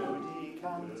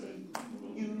 Judicanti.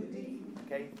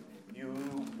 Okay. You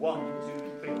 1, 2,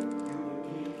 3.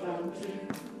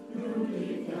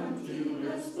 Judicanti,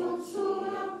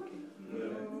 responsura.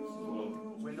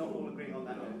 We're not all agreeing on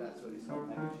that note. That's what it's not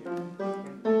meant to.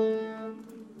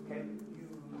 Okay.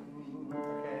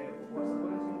 Okay.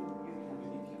 What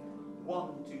is it? 1,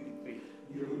 2, 3.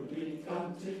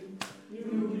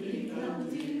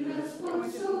 Judicanti,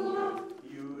 responsura.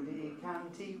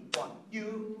 Judicanti, 1. You.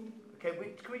 Okay,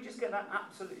 can we just get that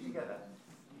absolutely together?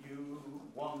 You,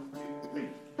 1, 2, 3.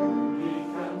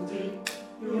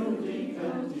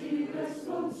 Judicanti,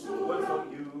 responsura. What's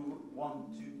on you? 1,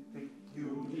 2, 3.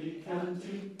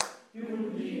 Judicanti,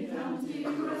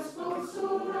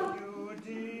 responsura.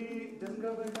 Doesn't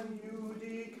go very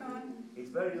down.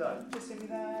 It's very low. Just give me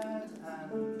that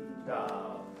and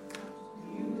down.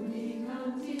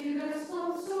 Judicanti,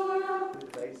 responsura. The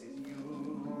bass is you.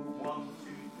 1,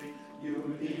 2,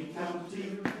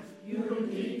 canti,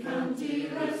 Iudi canti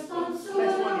responsora.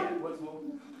 Best one yet. Once more.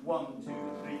 1, 2,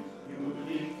 3.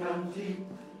 Iudi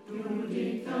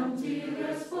canti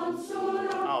responsora.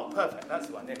 Oh, perfect. That's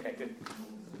the one. Okay, good.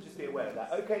 Just be aware of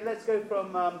that. Okay, let's go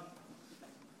from.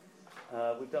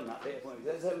 We've done that bit.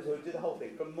 So we'll do the whole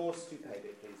thing from more stupid,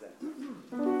 please. Then.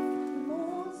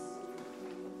 Morse.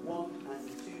 1 and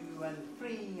 2 and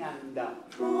 3 and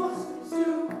up. Morse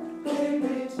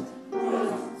stupid,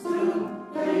 Morse stupid.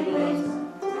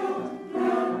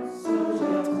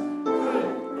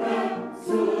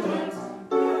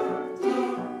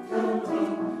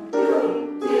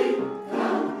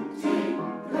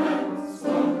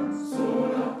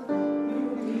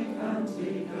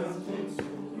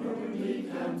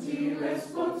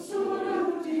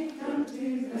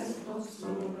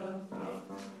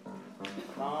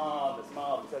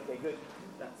 Marvellous. Okay, good.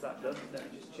 That's that done.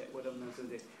 Let me just check what I'm going to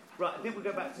do. Right, I think we'll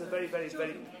go back to the very...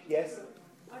 Yes?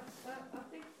 I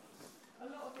think a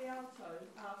lot of the altos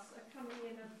are coming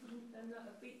in a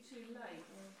bit too late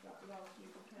in that last few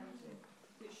counting.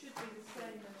 It should be the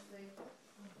same as the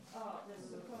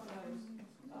sopranos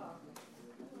are.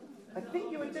 I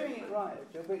think you were doing it right.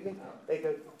 They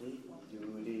go,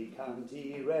 Iudi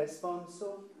canti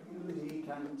responsor, Iudi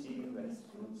canti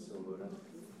responsor.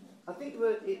 I think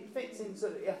it fits in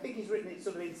sort of, I think he's written it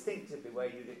sort of instinctively where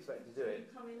you'd expect to do it.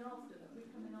 We're coming after them.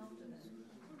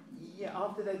 Yeah,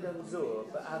 after they've done zur,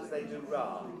 but as they do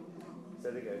ra. So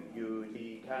they go,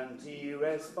 Iudi canti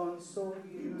responsor,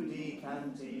 Iudi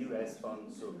canti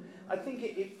responsor. I think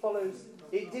it follows,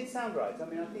 it did sound right. I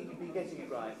mean, I think you've been getting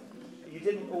it right. You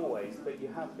didn't always, but you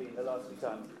have been the last few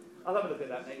times. I'll have a look at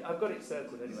that, Nick. I've got it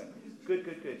circled anyway. Good.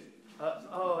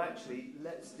 Actually,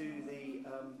 let's do the...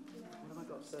 what have I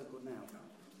got circled now?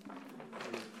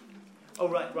 Oh,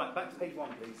 right. Back to page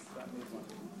 1, please. Back to page 1.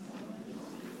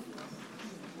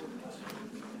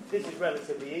 This is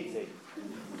relatively easy.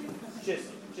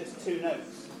 Just 2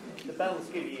 notes. The bells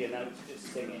give you your notes,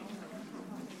 just sing it.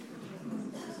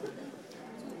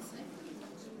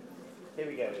 Here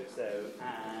we go. So,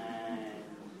 and...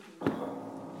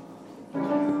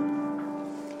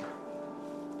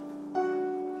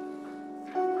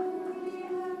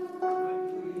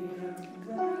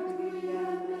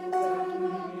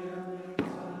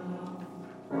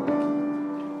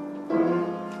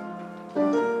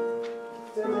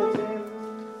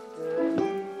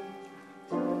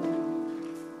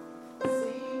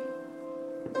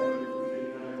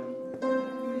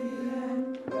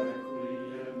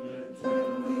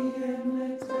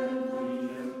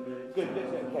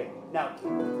 Now,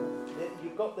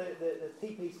 you've got the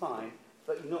TP's fine,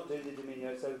 but you're not doing the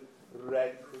diminuendo, so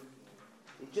requiem.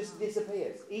 It just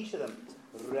disappears. Each of them,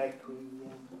 requiem.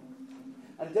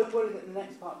 And don't worry that the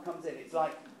next part comes in. It's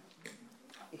like,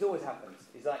 it always happens.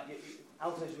 It's like,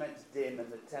 altos are meant to dim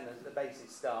and the tenors, the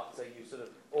basses start, so you sort of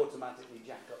automatically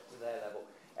jack up to their level.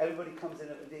 Everybody comes in,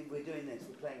 we're doing this,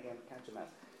 we're playing a game of countermass.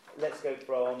 Let's go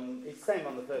from, it's the same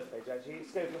on the first page actually,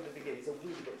 let's go from the beginning. It's a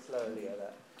wee bit slower, Leo,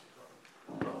 there.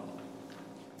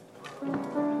 3,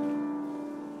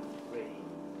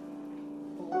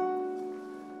 4.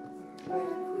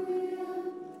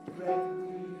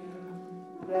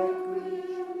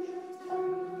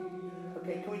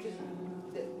 Okay, can we just...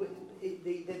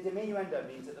 The diminuendo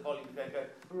means that the volume is going to go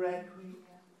requiem,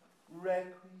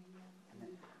 requiem.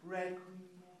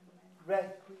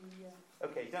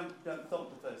 Okay, don't thump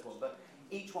the first one, but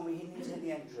each one we need to hit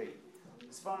the entry.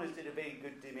 The Sopranos did a very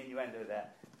good diminuendo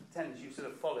there. Tenors, you sort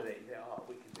of followed it. You think,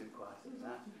 we can do quieter than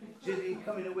that. Just you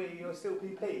come in a way, you're still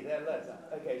PP. There, loads.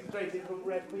 Okay, straight in from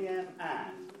requiem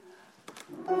and.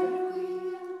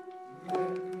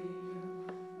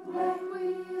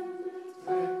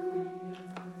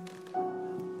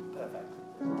 Perfect.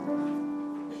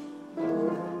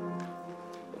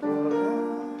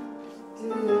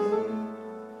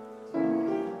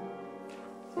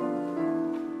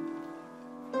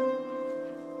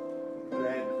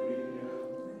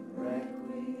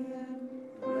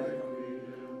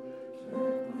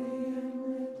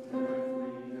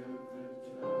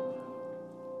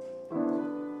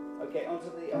 Okay, onto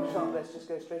the F sharp. Let's just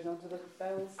go straight onto the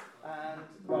bells and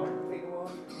figure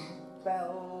 1.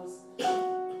 Bells.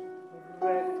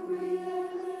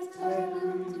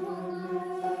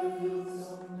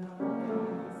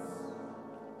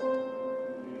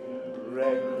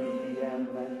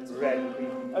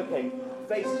 Requiem. Okay,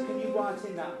 basses, can you write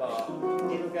in that bar?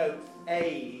 It'll go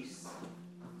A's,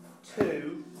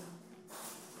 2,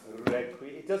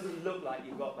 requiem. It doesn't look like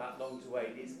you've got that long to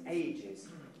wait. It's ages.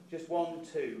 Just 1,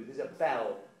 2. There's a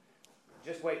bell.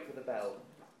 Just wait for the bell.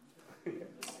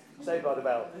 Saved by the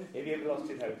Bell. If you've lost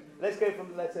your note. Let's go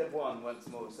from letter 1 once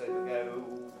more. So we go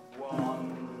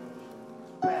 1,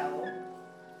 bell.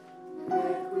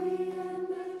 Requiem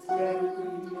et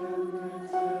Requiem.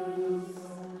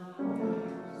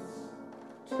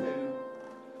 2,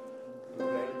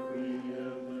 requiem.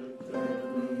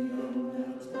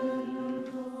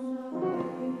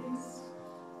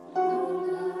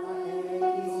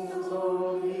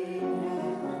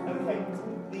 Okay,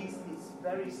 it's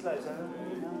very slow. So,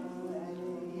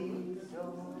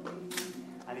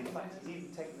 and in fact, he's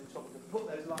even taken the trouble to put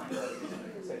those lines over.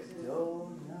 So it's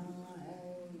do, na,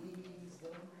 hey, do.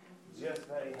 Just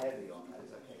very heavy on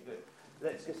those. Okay, good.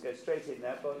 Let's just go straight in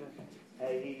there.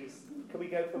 Haze. Can we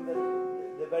go from the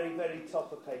very, very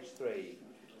top of page 3?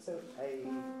 So haze,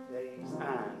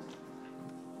 and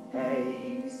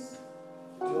haze.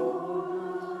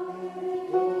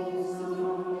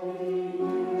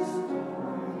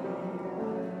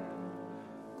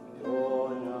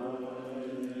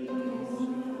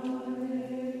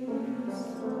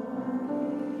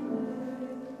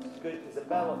 Good, there's a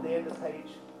bell at the end of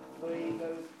page 3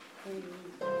 goes.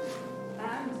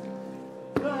 And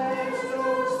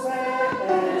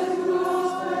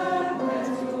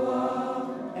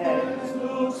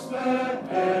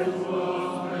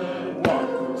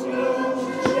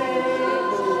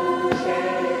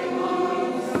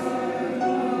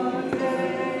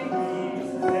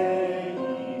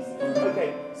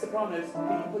okay, sopranos, can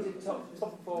you put it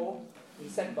top 4 in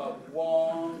second bar?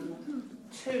 1,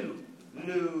 2,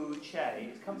 luce.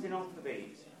 It comes in off the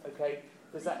beat. Okay,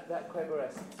 does that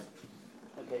quiver-esque?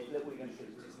 Okay, look, we're going to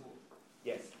finish this.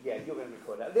 Yes, yeah, you're going to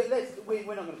record that.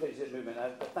 We're not going to finish this movement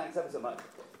now, but thanks ever so much.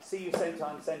 See you same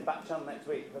time, same back channel next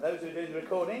week. For those who are doing the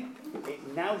recording,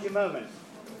 now's your moment.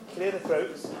 Clear the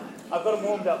throats. I've got them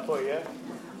warmed up for you.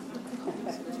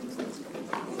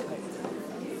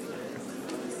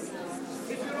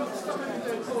 If you're not stopping the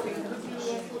recording, could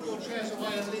you put your chairs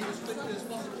away and leave as quickly as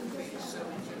possible, please?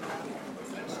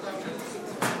 Let's start.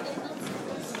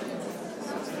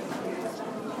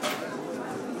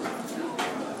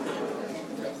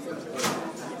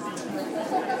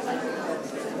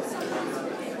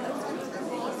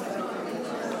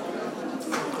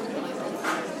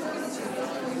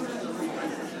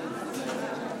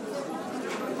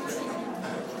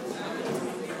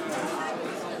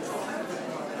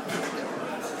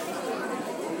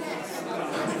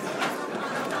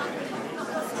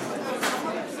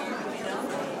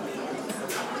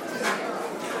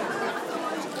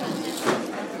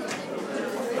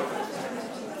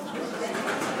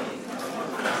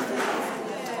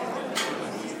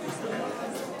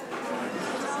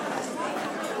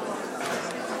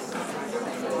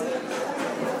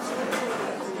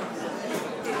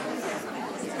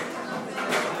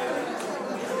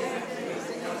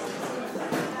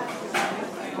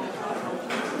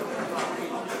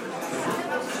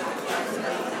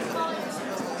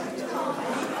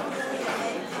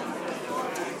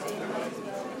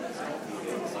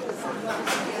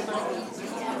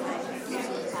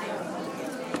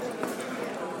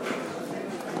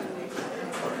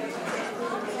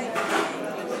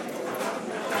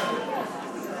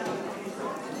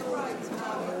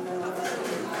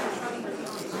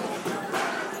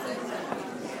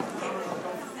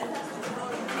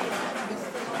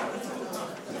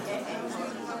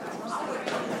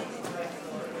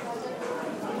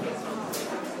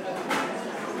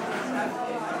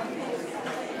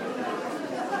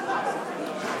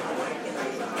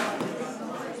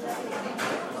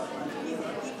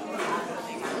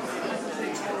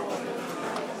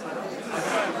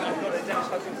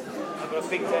 I've got a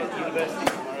big day at university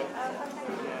tomorrow.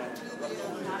 Yeah.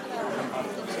 I'm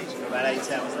teaching for about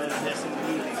 8 hours. There's some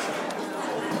evening.